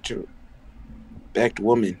said to back to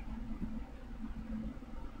woman.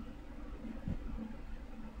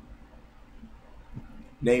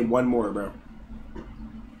 Name one more, bro.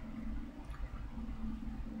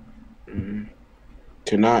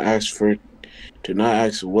 To not ask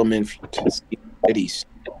a woman to see titties.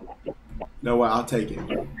 No way, I'll take it.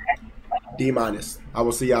 D minus. I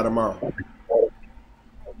will see y'all tomorrow.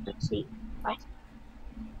 See. Bye.